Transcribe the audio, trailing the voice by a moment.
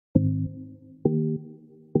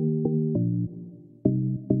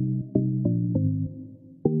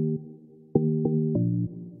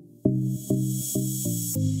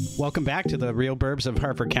Welcome back to the Real Burbs of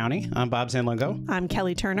Hartford County. I'm Bob Zanlongo. I'm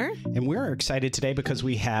Kelly Turner. And we're excited today because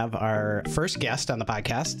we have our first guest on the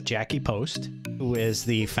podcast, Jackie Post, who is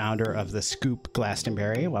the founder of the Scoop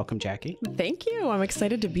Glastonbury. Welcome, Jackie. Thank you. I'm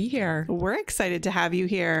excited to be here. We're excited to have you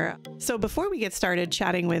here. So before we get started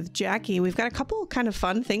chatting with Jackie, we've got a couple kind of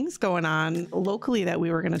fun things going on locally that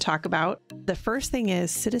we were going to talk about. The first thing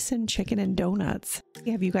is Citizen Chicken and Donuts.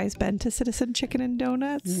 Have you guys been to Citizen Chicken and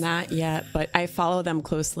Donuts? Not yet, but I follow them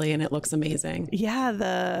closely and it looks amazing. Yeah,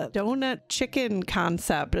 the donut chicken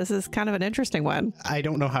concept. This is kind of an interesting one. I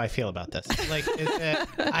don't know how I feel about this. Like,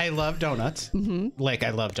 I love donuts. Like, I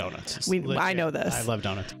love donuts. I know this. I love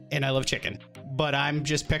donuts. And I love chicken. But I'm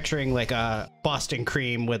just picturing like a Boston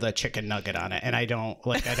cream with a chicken nugget on it. And I don't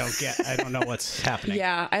know what's happening.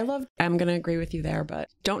 Yeah, I'm going to agree with you there, but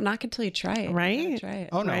don't knock it till you try it. Right? Try it.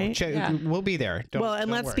 Oh, no. Right? We'll be there.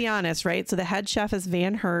 Let's be honest, right? So the head chef is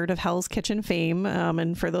Van Hurd of Hell's Kitchen fame.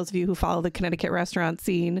 And for those of you who follow the Connecticut restaurant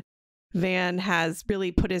scene, Van has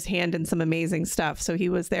really put his hand in some amazing stuff. So he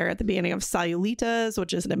was there at the beginning of Salulitas,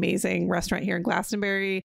 which is an amazing restaurant here in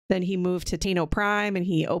Glastonbury. Then he moved to Tano Prime and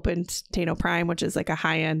he opened Tano Prime, which is like a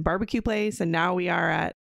high-end barbecue place. And now we are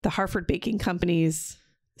at the Hartford Baking Company's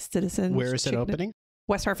Citizen. Where is it opening?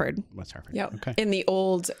 West Hartford. West Hartford. Yep. Okay. In the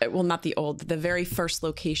the very first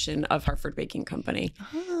location of Hartford Baking Company.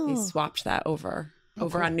 Oh. They swapped that over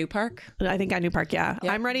on New Park. I think on New Park, yeah.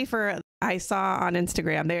 Yep. I'm ready I saw on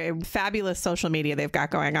Instagram, they're fabulous social media they've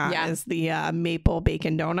got going on is the maple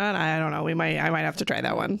bacon donut. I don't know. I might have to try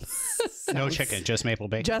that one. No chicken, just maple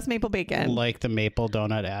bacon. Just maple bacon. Like the maple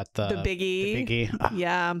donut at the Biggie. The Biggie.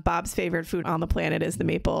 Yeah. Bob's favorite food on the planet is the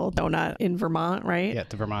maple donut in Vermont, right? Yeah,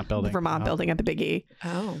 the Vermont building. The Vermont building at the Biggie.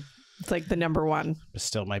 Oh. It's like the number one.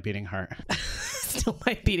 Still my beating heart. Still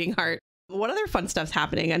my beating heart. What other fun stuff's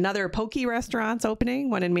happening? Another poke restaurant's opening,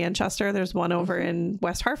 one in Manchester. There's one over in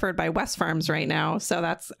West Hartford by West Farms right now.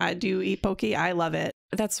 So I do eat poke. I love it.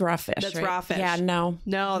 That's raw fish. That's right? raw fish. Yeah, no.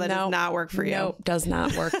 That does not work for you. Nope, does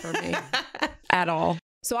not work for me at all.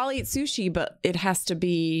 So I'll eat sushi, but it has to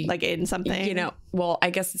be like in something, well,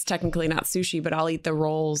 I guess it's technically not sushi, but I'll eat the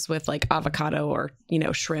rolls with like avocado or,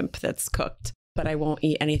 shrimp that's cooked. But I won't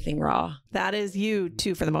eat anything raw. That is you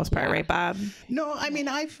too, for the most part, right, Bob? No, I mean,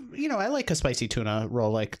 I like a spicy tuna roll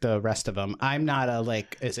like the rest of them. I'm not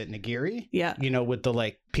is it nigiri? Yeah. With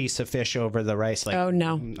the piece of fish over the rice. Like, oh,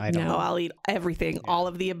 no. I don't know. I'll eat everything, all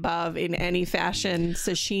of the above in any fashion.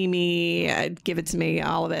 Sashimi, give it to me,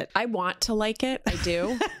 all of it. I want to like it. I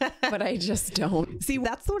do, but I just don't. See,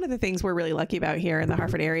 that's one of the things we're really lucky about here in the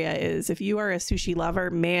Hartford area is if you are a sushi lover,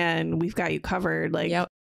 man, we've got you covered. Yep.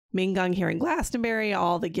 Mingung here in Glastonbury,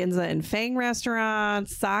 all the Ginza and Fang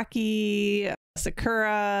restaurants, Saki,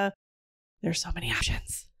 Sakura. There's so many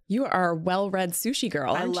options. You are a well-read sushi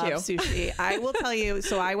girl, aren't you? I love sushi. I will tell you.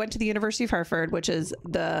 So I went to the University of Hartford, which is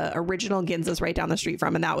the original Ginza's right down the street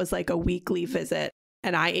from. And that was like a weekly visit.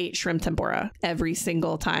 And I ate shrimp tempura every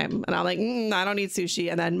single time. And I'm like, I don't eat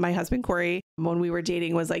sushi. And then my husband, Corey, when we were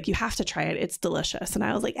dating, was like, you have to try it. It's delicious. And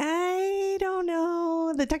I was like, I don't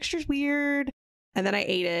know. The texture's weird. And then I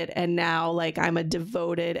ate it. And now I'm a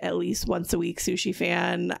devoted, at least once a week sushi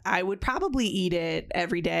fan. I would probably eat it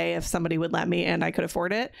every day if somebody would let me and I could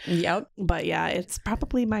afford it. Yep. But yeah, it's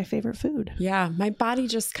probably my favorite food. Yeah. My body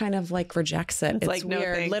just kind of rejects it. It's like, no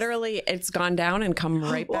weird. thanks. Literally, it's gone down and come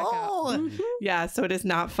right back up. Mm-hmm. Yeah. So it is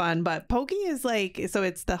not fun. But poke is so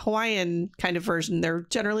it's the Hawaiian kind of version. They're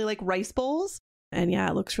generally like rice bowls. And yeah,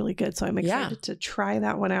 it looks really good. So I'm excited to try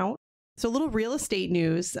that one out. So a little real estate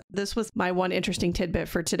news. This was my one interesting tidbit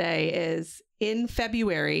for today is in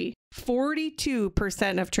February,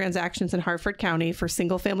 42% of transactions in Hartford County for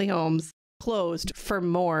single family homes closed for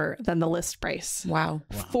more than the list price. Wow.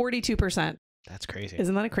 42%. That's crazy.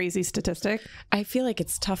 Isn't that a crazy statistic? I feel like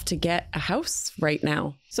it's tough to get a house right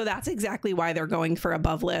now. So that's exactly why they're going for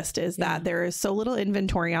above list is that there is so little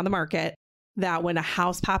inventory on the market that when a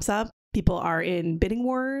house pops up, people are in bidding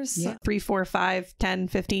wars, 3, 4, 5, 10,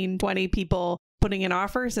 15, 20 people putting in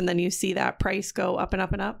offers. And then you see that price go up and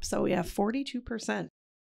up and up. So we have 42%.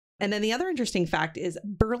 And then the other interesting fact is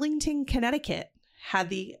Burlington, Connecticut had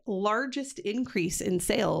the largest increase in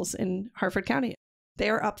sales in Hartford County. They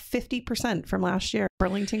are up 50% from last year,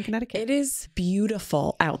 Burlington, Connecticut. It is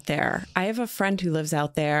beautiful out there. I have a friend who lives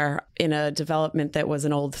out there in a development that was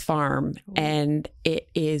an old farm, and it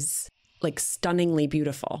is stunningly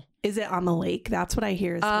beautiful. Is it on the lake? That's what I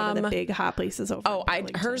hear is one of the big hot places over. Oh,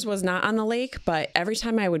 hers was not on the lake, but every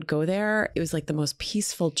time I would go there, it was the most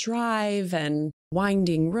peaceful drive and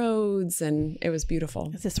winding roads, and it was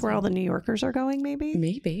beautiful. Is this where all the New Yorkers are going, maybe?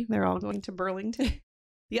 Maybe. They're all going to Burlington.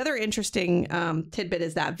 The other interesting tidbit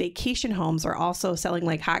is that vacation homes are also selling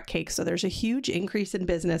like hotcakes. So there's a huge increase in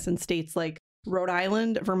business in states like Rhode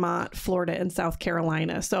Island, Vermont, Florida, and South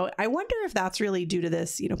Carolina. So I wonder if that's really due to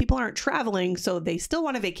this. You know, people aren't traveling, so they still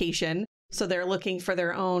want a vacation. So they're looking for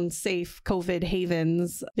their own safe COVID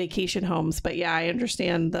havens, vacation homes. But yeah, I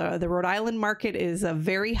understand the Rhode Island market is a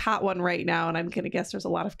very hot one right now. And I'm going to guess there's a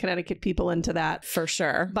lot of Connecticut people into that. For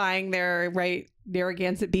sure. Buying their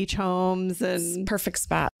Narragansett beach homes. And perfect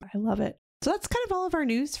spot. I love it. So that's kind of all of our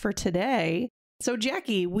news for today. So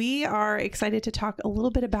Jackie, we are excited to talk a little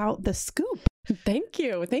bit about the Scoop. Thank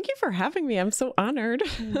you. Thank you for having me. I'm so honored.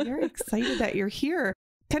 We're excited that you're here.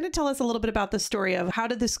 Kind of tell us a little bit about the story of how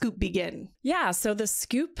did the Scoop begin? Yeah, so the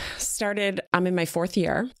Scoop started, I'm in my 4th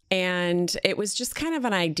year, and it was just kind of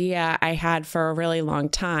an idea I had for a really long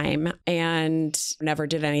time and never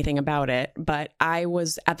did anything about it. But I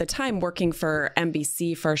was at the time working for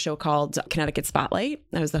NBC for a show called Connecticut Spotlight.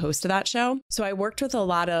 I was the host of that show. So I worked with a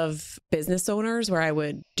lot of business owners where I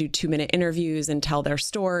would do 2-minute interviews and tell their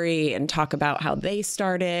story and talk about how they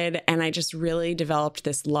started. And I just really developed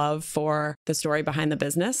this love for the story behind the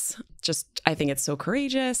business. I think it's so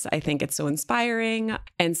courageous. I think it's so inspiring.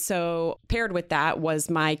 And so paired with that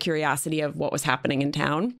was my curiosity of what was happening in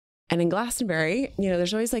town. And in Glastonbury,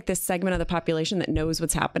 there's always like this segment of the population that knows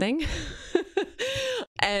what's happening.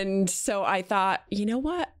 And so I thought, you know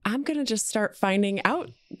what? I'm going to just start finding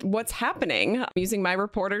out what's happening using my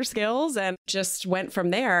reporter skills, and just went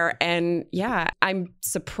from there. And yeah, I'm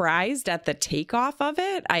surprised at the takeoff of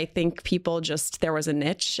it. I think there was a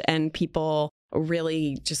niche, and people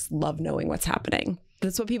really just love knowing what's happening.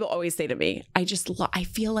 That's what people always say to me. I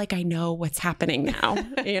feel like I know what's happening now,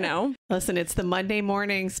 Listen, it's the Monday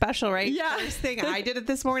morning special, right? Yeah. First thing, I did it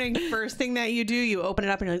this morning. First thing that you do, you open it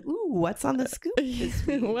up and you're like, ooh, what's on the Scoop this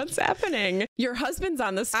week? What's happening? Your husband's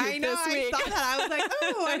on the Scoop I know, this week. I saw that. I was like,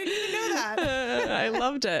 oh, I didn't even know that. I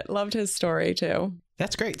loved it. Loved his story too.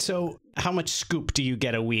 That's great. So how much scoop do you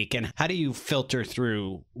get a week, and how do you filter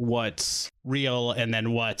through what's real and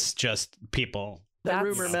then what's just people? The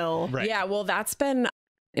rumor mill. Right. Yeah, well, that's been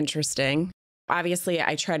interesting. Obviously,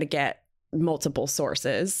 I try to get multiple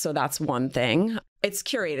sources. So that's one thing. It's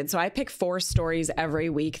curated. So I pick 4 stories every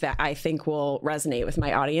week that I think will resonate with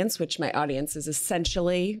my audience, which my audience is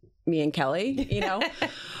essentially me and Kelly,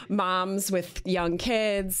 moms with young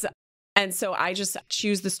kids. And so I just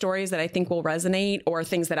choose the stories that I think will resonate, or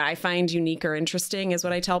things that I find unique or interesting is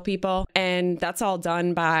what I tell people. And that's all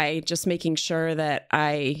done by just making sure that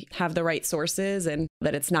I have the right sources and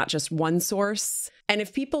that it's not just one source. And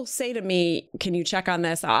if people say to me, can you check on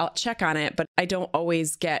this? I'll check on it, but I don't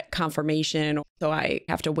always get confirmation. So I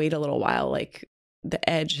have to wait a little while. Like the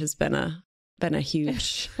edge has been a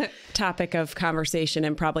huge topic of conversation,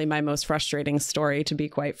 and probably my most frustrating story, to be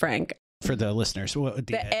quite frank. For the listeners, what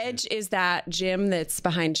the edge is that gym that's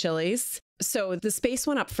behind Chili's. So the space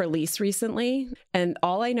went up for lease recently, and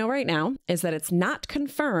all I know right now is that it's not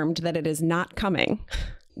confirmed that it is not coming.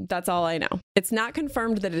 That's all I know. It's not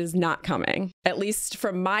confirmed that it is not coming, at least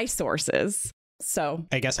from my sources. So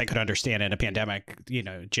I guess I could understand in a pandemic,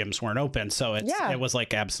 gyms weren't open. So it was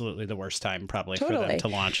like absolutely the worst time probably for them to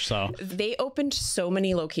launch. So they opened so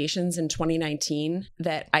many locations in 2019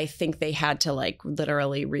 that I think they had to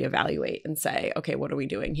literally reevaluate and say, okay, what are we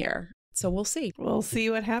doing here? So we'll see. We'll see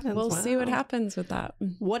what happens. We'll see what happens with that.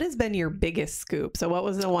 What has been your biggest scoop? So what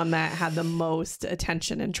was the one that had the most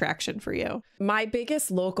attention and traction for you? My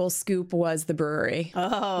biggest local scoop was the brewery.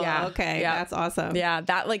 Oh, yeah. Okay. Yeah. That's awesome. Yeah.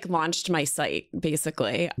 That launched my site,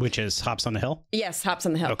 basically. Which is Hops on the Hill? Yes. Hops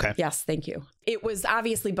on the Hill. Okay. Yes. Thank you. It was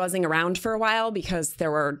obviously buzzing around for a while because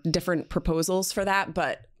there were different proposals for that.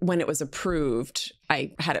 But when it was approved,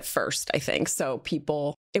 I had it first, I think. So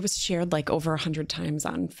it was shared over 100 times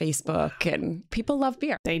on Facebook, and people love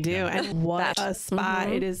beer. They do. Yeah. And what a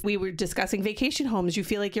spot it is. We were discussing vacation homes. You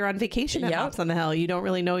feel like you're on vacation at Hops on the Hill. You don't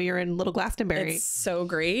really know you're in Little Glastonbury. It's so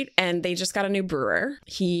great. And they just got a new brewer.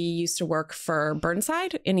 He used to work for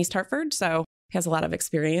Burnside in East Hartford. So he has a lot of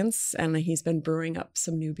experience, and he's been brewing up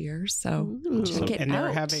some new beers. So check it out. And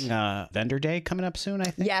they're having a vendor day coming up soon, I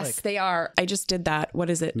think. Yes, they are. I just did that. What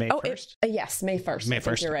is it? May 1st? Yes, May 1st. May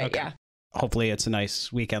 1st. You're right. Okay. Yeah. Hopefully it's a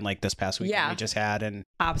nice weekend like this past weekend we just had. And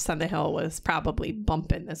Hops on the Hill was probably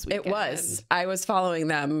bumping this weekend. It was. I was following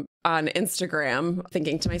them on Instagram,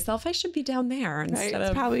 thinking to myself, I should be down there instead of.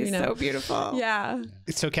 It's probably so beautiful. Yeah.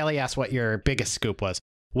 So Kelly asked what your biggest scoop was.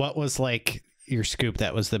 What was your scoop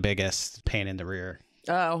that was the biggest pain in the rear?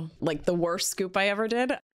 Oh, the worst scoop I ever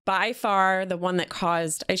did? By far, the one that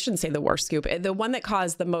caused, I shouldn't say the worst scoop, the one that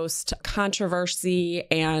caused the most controversy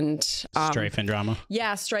and strife and drama.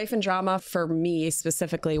 Yeah, strife and drama for me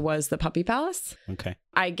specifically was the Puppy Palace. Okay.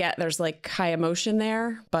 I get there's like high emotion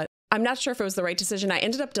there, but I'm not sure if it was the right decision. I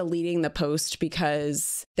ended up deleting the post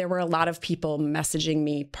because there were a lot of people messaging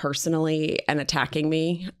me personally and attacking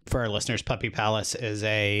me. For our listeners, Puppy Palace is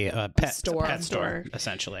a pet store,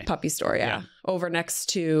 essentially. Puppy store, yeah. Over next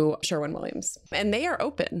to Sherwin-Williams. And they are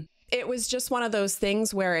open. It was just one of those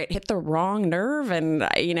things where it hit the wrong nerve and,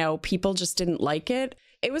 you know, people just didn't like it.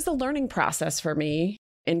 It was a learning process for me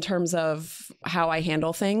in terms of how I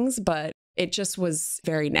handle things, but it just was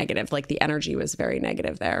very negative. Like the energy was very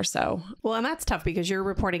negative there. So, well, and that's tough because you're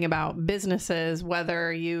reporting about businesses,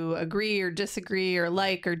 whether you agree or disagree or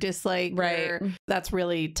like or dislike. Right. That's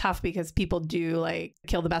really tough because people do like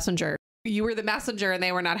kill the messenger. You were the messenger and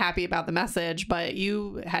they were not happy about the message, but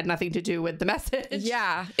you had nothing to do with the message.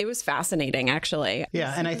 Yeah, it was fascinating, actually.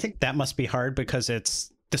 Yeah. And I think that must be hard because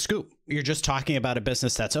it's the scoop. You're just talking about a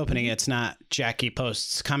business that's opening. It's not Jackie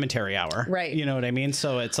Post's commentary hour. Right. You know what I mean?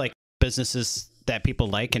 So it's like businesses that people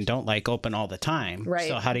like and don't like open all the time. Right.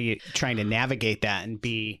 So how do you trying to navigate that and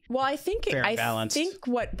be well, I think fair and balanced? I think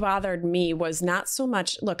what bothered me was not so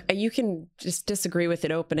much, look, you can just disagree with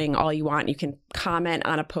it opening all you want. You can comment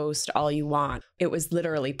on a post all you want. It was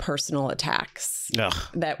literally personal attacks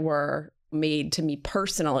that were made to me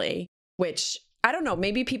personally, which I don't know.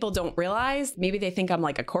 Maybe people don't realize. Maybe they think I'm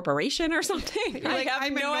like a corporation or something. Like, I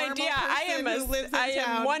have no idea. I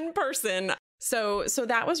am one person. So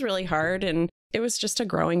that was really hard. And it was just a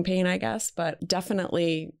growing pain, I guess, but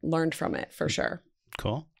definitely learned from it for sure.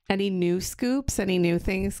 Cool. Any new scoops? Any new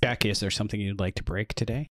things? Jackie, is there something you'd like to break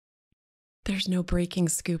today? There's no breaking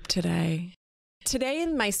scoop today. Today,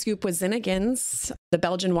 my scoop was Zinnigans, the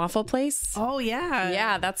Belgian waffle place. Oh, yeah.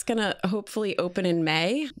 Yeah, that's going to hopefully open in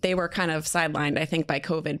May. They were kind of sidelined, I think, by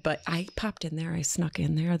COVID, but I popped in there. I snuck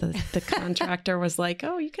in there. The contractor was like,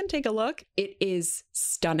 oh, you can take a look. It is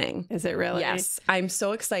stunning. Is it really? Yes. I'm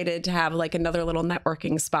so excited to have like another little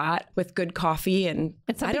networking spot with good coffee. And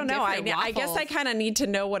I don't know. I guess I kind of need to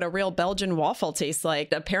know what a real Belgian waffle tastes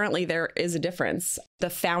like. Apparently, there is a difference. The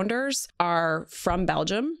founders are from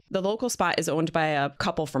Belgium. The local spot is owned by a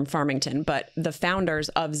couple from Farmington, but the founders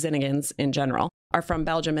of Zinnigans in general are from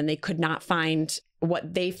Belgium, and they could not find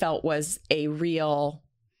what they felt was a real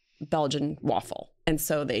Belgian waffle. And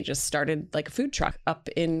so they just started like a food truck up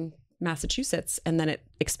in Massachusetts, and then it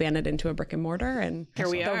expanded into a brick and mortar, and here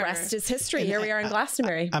we are. The rest is history. Here we are in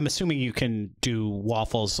Glastonbury. I'm assuming you can do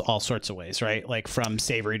waffles all sorts of ways, right? Like from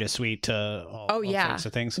savory to sweet to all sorts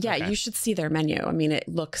of things. Yeah, okay. You should see their menu. I mean, it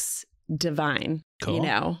looks divine. Cool. You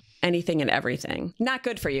know, anything and everything. Not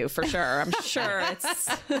good for you, for sure. I'm sure it's,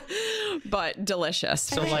 but delicious.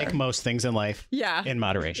 So like most things in life, in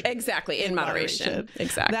moderation. Exactly, in moderation.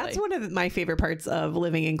 Exactly. That's one of my favorite parts of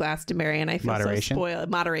living in Glastonbury, and I feel so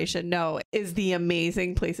spoiled. Moderation, is the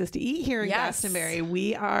amazing places to eat here in Glastonbury.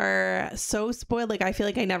 We are so spoiled. Like, I feel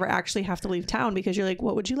like I never actually have to leave town because you're like,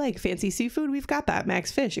 what would you like? Fancy seafood? We've got that.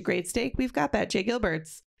 Max Fish, a great steak? We've got that. J.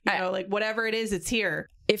 Gilbert's. You know, like whatever it is, it's here.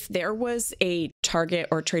 If there was a Target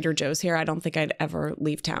or Trader Joe's here, I don't think I'd ever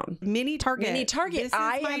leave town. Mini Target. Mini Target.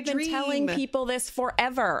 I have been dream. telling people this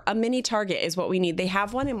forever. A mini Target is what we need. They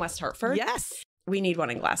have one in West Hartford. Yes. We need one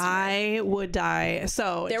in Glastonbury. I would die.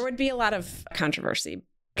 So there would be a lot of controversy.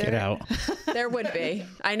 Get out. There would be.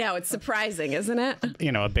 I know. It's surprising, isn't it?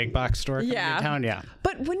 You know, a big box store coming to town. Yeah.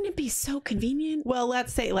 But wouldn't it be so convenient? Well,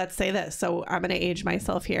 let's say this. So I'm going to age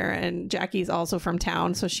myself here. And Jackie's also from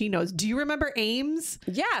town, so she knows. Do you remember Ames?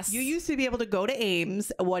 Yes. You used to be able to go to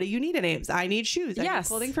Ames. What do you need in Ames? I need shoes. I need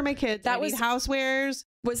clothing for my kids. I need housewares.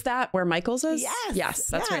 Was that where Michael's is? Yes. Yes,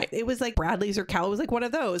 that's right. It was like Bradley's or Cal. It was like one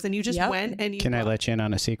of those. And you just went and you... Can I let you in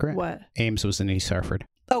on a secret? What? Ames was in East Hartford.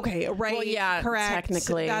 Okay, right. Well, yeah, correct.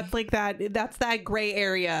 Technically. That's like that. That's that gray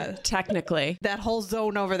area. Technically. That whole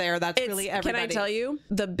zone over there. That's really everybody. Can I tell you?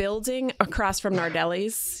 The building across from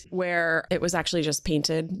Nardelli's, where it was actually just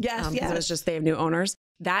painted. Yes, It was just, they have new owners.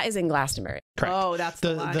 That is in Glastonbury. Correct. Oh, that's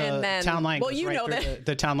the line. And then, town line. Well, you know that.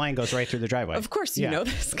 The town line goes right through the driveway. Of course, you know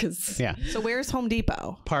this because. Yeah. So where's Home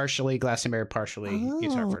Depot? Partially Glastonbury, partially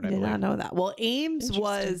East Hartford. I did not know that. Well, Ames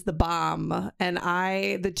was the bomb, and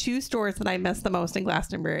the two stores that I miss the most in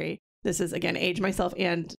Glastonbury. This is again age myself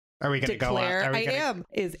and are we going to go out? I am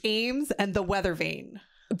is Ames and the Weather Vane.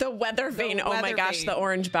 The weather vane. Oh my weather gosh, vane. the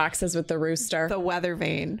orange boxes with the rooster. The weather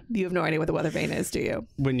vane. You have no idea what the weather vane is, do you?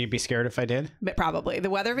 Wouldn't you be scared if I did? But probably. The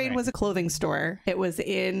weather vane was a clothing store. It was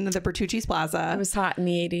in the Bertucci's Plaza. It was hot in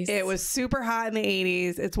the 80s. It was super hot in the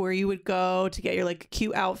 80s. It's where you would go to get your like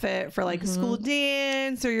cute outfit for like a school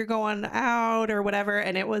dance, or you're going out or whatever.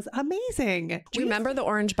 And it was amazing. Do you remember the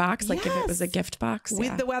orange box? Like if it was a Yes. gift box?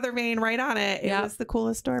 With the weather vane right on it. It Yeah. was the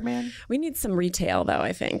coolest store, man. We need some retail though,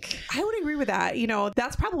 I think. I would agree with that. You know,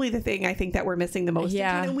 that's probably the thing I think that we're missing the most. in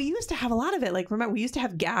Yeah. town. And we used to have a lot of it. Like, remember, we used to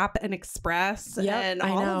have Gap and Express Yep, and I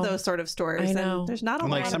all know. of those sort of stores. I know. And there's not a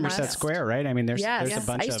And lot like of Somerset left. Square, right? I mean, there's a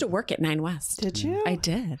bunch I used to of... work at 9 West. Did you? I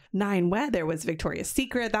did. Nine Wed. There was Victoria's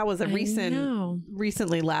Secret. That was a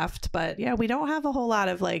recently left. But yeah, we don't have a whole lot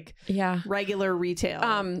of like Yeah. regular retail.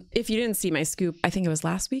 If you didn't see my scoop, I think it was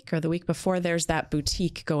last week or the week before, there's that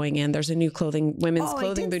boutique going in. There's a new women's Oh, I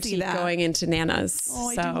clothing did see boutique that. going into Nana's. Oh,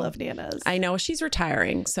 I So do love Nana's. I know she's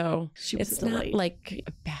retiring, so She was it's a not delight. like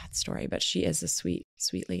a bad story, but she is a sweet,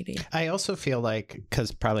 sweet lady. I also feel like,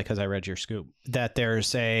 probably because I read your scoop, that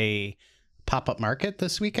there's a pop-up market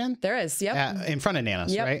this weekend There is, yep. in front of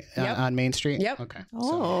Nana's, Yep, right? yep. On Main Street? Yep. Okay.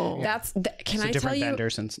 Oh. yeah. That's can So I tell different you?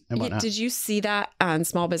 vendors and whatnot. Did you see that on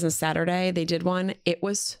Small Business Saturday? They did one. It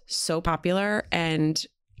was so popular and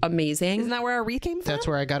amazing. Isn't that where our wreath came from? That's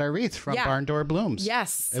where I got our wreath from Yeah. Barn Door Blooms.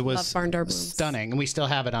 Yes, It was love Barn Door Blooms. stunning. And we still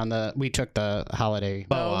have it we took the holiday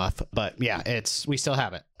bow off, but yeah, we still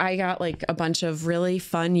have it. I got like a bunch of really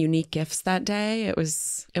fun, unique gifts that day. It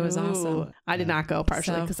was awesome. Ooh, I did not go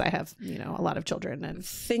partially So- because I have, a lot of children and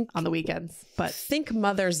Think on the weekends. But think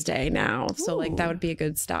Mother's Day now. So like that Ooh. would be a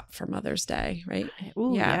good stop for Mother's Day, right?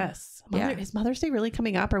 ooh, Yeah. yes. Yeah. Is Mother's Day really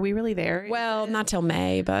coming up? Are we really there? Well, not till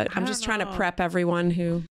May, but I'm don't just trying to know. prep everyone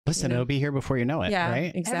who Listen, it'll be here before you know it, yeah,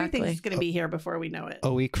 right? exactly. Everything's going to be here before we know it.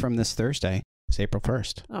 A week from this Thursday. It's April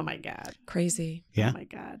 1st. Oh my God. Crazy. Yeah. Oh my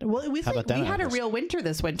God. Well, it was How like, about that, we had a Alice? real winter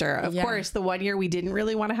this winter. Of Yeah. course, the one year we didn't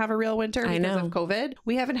really want to have a real winter I because know. of COVID.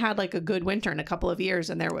 We haven't had like a good winter in a couple of years,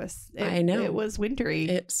 and I know. it was wintry.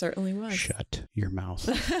 It certainly was. Shut your mouth.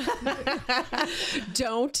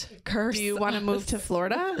 Don't curse. Do you want to move to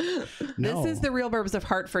Florida? No. This is the Real Burbs of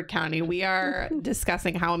Hartford County. We are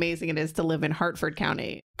discussing how amazing it is to live in Hartford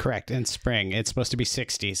County. Correct. In spring. It's supposed to be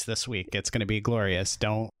 60s this week. It's going to be glorious.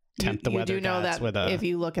 Don't tempt the you weather do know gods that with a... if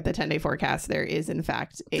you look at the 10-day forecast, there is in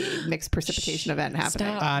fact a mixed precipitation event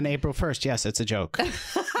happening. Stop. On April 1st. Yes, it's a joke.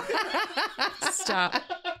 Stop.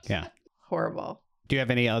 Yeah. Horrible. Do you have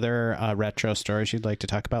any other retro stories you'd like to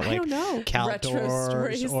talk about? I don't know. Retro Caldors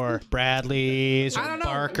stories. or Bradley's I or don't know.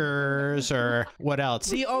 Barker's or what else?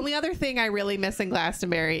 The only other thing I really miss in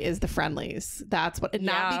Glastonbury is the Friendlies. That's what,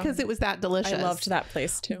 not Yeah. because it was that delicious. I loved that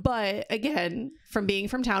place too. But again, from being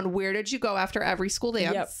from town, where did you go after every school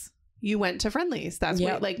dance? Yep. You went to Friendlies. That's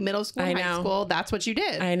Yep. what, like middle school, I high know. school. That's what you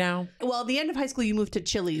did. I know. Well, the end of high school, you moved to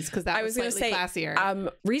Chili's because that I was was going to slightly say,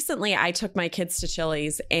 classier. recently I took my kids to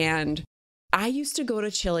Chili's and I used to go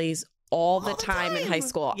to Chili's all the All the time in time. high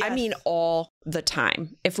school. I Yes. mean, all the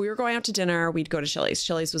time. If we were going out to dinner, we'd go to Chili's.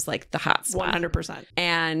 Chili's was like the hot spot. 100%.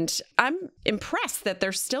 And I'm impressed that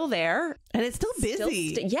they're still there. And it's still Still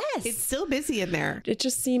busy. yes. It's still busy in there. It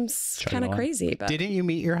just seems Chug kind of along. crazy. But Didn't you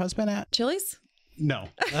meet your husband at? Chili's? No.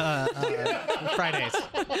 Fridays.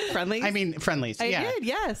 Friendlies? I mean, Friendlies. I yeah. did,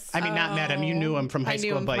 yes. I mean, not met him. You knew him from I high knew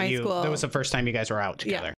school, him but from high school. that was the first time you guys were out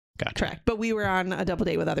Yeah. together. Gotcha. Correct. But we were on a double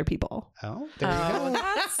date with other people. Oh, there you Oh, go.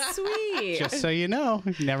 that's sweet. Just so you know,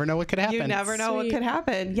 you never know what could happen. You never know what Sweet. could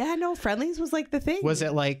happen. Yeah, no, Friendlies was like the thing. Was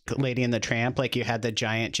it like Lady and the Tramp? Like you had the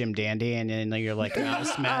giant Jim Dandy and then you're like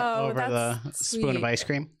mouse met Oh, over the that's spoon of sweet. ice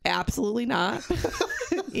cream? Absolutely not.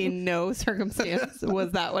 In no circumstance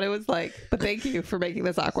was that what it was like. But thank you for making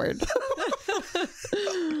this awkward.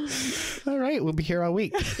 All right, we'll be here all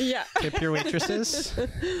week. Yeah. Tip your waitresses.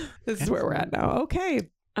 This is where we're at now. Okay.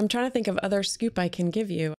 I'm trying to think of other scoop I can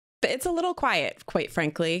give you. But it's a little quiet, quite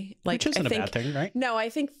frankly. Like, Which isn't I a think, bad thing, right? No, I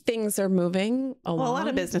think things are moving along. Well, a lot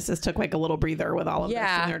of businesses took like a little breather with all of this. And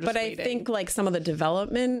Yeah, they're just but I waiting. think like some of the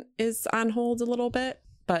development is on hold a little bit,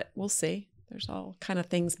 but we'll see. There's all kind of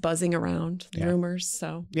things buzzing around, Yeah. rumors.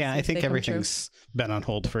 So Yeah, see I if think they come true. everything's been on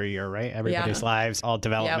hold for a year, right? Everybody's lives, all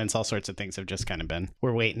developments, all sorts of things have just kind of been.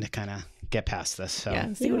 We're waiting to kind of get past this. So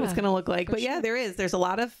yeah, see what it's Yeah, going to look like. for But yeah, sure. there's a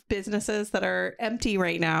lot of businesses that are empty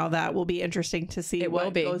right now that will be interesting to see It will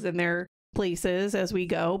what be. goes in their places as we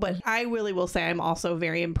go. But I really will say I'm also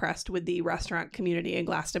very impressed with the restaurant community in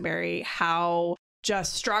Glastonbury, how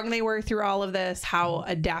just strong they were through all of this, how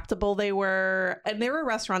adaptable they were. And there were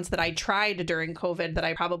restaurants that I tried during COVID that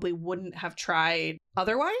I probably wouldn't have tried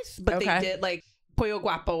otherwise, but Okay. they did like Pollo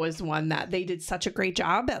Guapo is one that they did such a great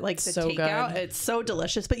job at, like the So takeout. good. It's so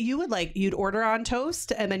delicious. But you would you'd order on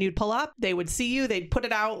toast and then you'd pull up. They would see you. They'd put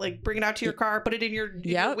it out, like bring it out to your car, put it in your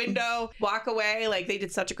window, walk away. Like they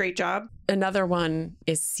did such a great job. Another one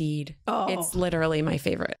is Seed. Oh. It's literally my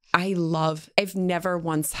favorite. I've never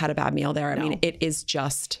once had a bad meal there. I mean, it is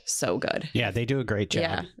just so good. Yeah, they do a great job.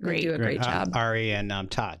 Yeah, they do a great job. Ari and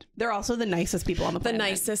Todd. They're also the nicest people on the planet. The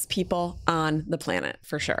nicest people on the planet,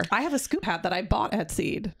 for sure. I have a scoop hat that I bought at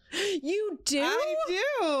Seed. You do? I do.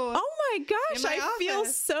 Oh my gosh, my I feel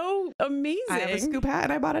office. so amazing. I have a scoop hat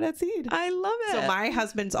and I bought it at Seed. I love it. So my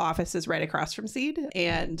husband's office is right across from Seed,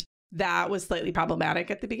 and that was slightly problematic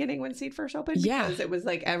at the beginning when Seed first opened. Yeah. Because it was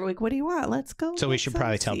like, what do you want? Let's go. So we get should some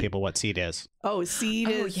probably tell Seed. people what Seed is. Oh, Seed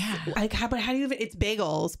is. yeah. But how do you even? It's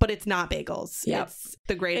bagels, but it's not bagels. Yep. It's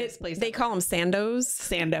the greatest place. They call them Sandos.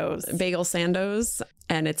 Sandos. Bagel Sandos.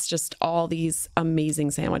 And it's just all these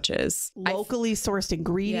amazing sandwiches. Locally sourced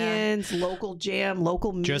ingredients, local jam,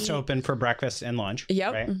 local meat. Just open for breakfast and lunch.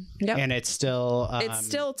 Yep. Right? Yep. And it's still... It's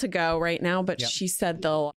still to go right now, but Yep. she said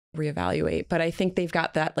they'll reevaluate. But I think they've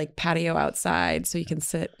got that like patio outside so you can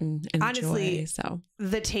sit and enjoy. Honestly, So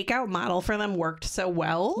the takeout model for them worked so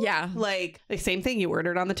well. Yeah. Like the same thing. You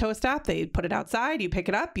ordered on the Toast app. They put it outside. You pick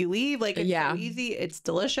it up. You leave. Like it's Yeah. so easy. It's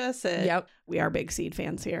delicious. And Yep. we are big Seed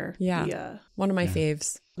fans here. Yeah. One of my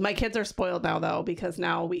faves. My kids are spoiled now though, because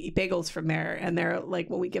now we eat bagels from there, and they're like,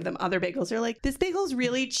 when we give them other bagels, they're like, this bagel's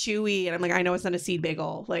really chewy, and I'm like, I know it's not a Seed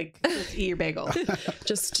bagel. Like, just eat your bagel.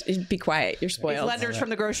 Just be quiet. You're These spoiled. lenders from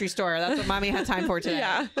the grocery store. That's what mommy had time for today.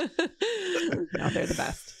 Yeah. No, they're the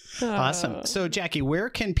best. Awesome. So Jackie, where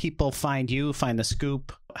can people find you, find the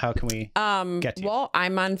scoop? How can we get to you? Well,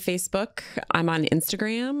 I'm on Facebook. I'm on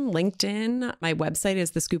Instagram, LinkedIn. My website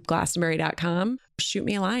is thescoopglastonbury.com. Shoot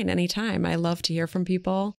me a line anytime. I love to hear from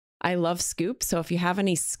people. I love scoop. So if you have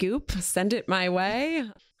any scoop, send it my way.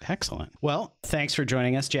 Excellent. Well, thanks for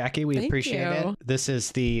joining us, Jackie. We Thank appreciate you. it. This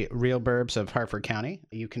is the Real Burbs of Hartford County.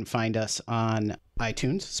 You can find us on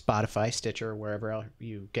iTunes, Spotify, Stitcher, wherever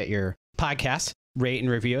you get your podcasts. Rate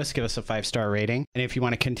and review us, give us a 5-star rating. And if you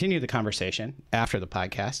want to continue the conversation after the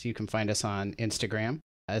podcast, you can find us on Instagram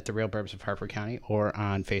at the Real Burbs of Hartford County or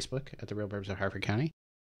on Facebook at the Real Burbs of Hartford County.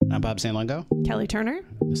 I'm Bob Sanlungo. Kelly Turner.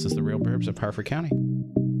 This is the Real Burbs of Hartford County.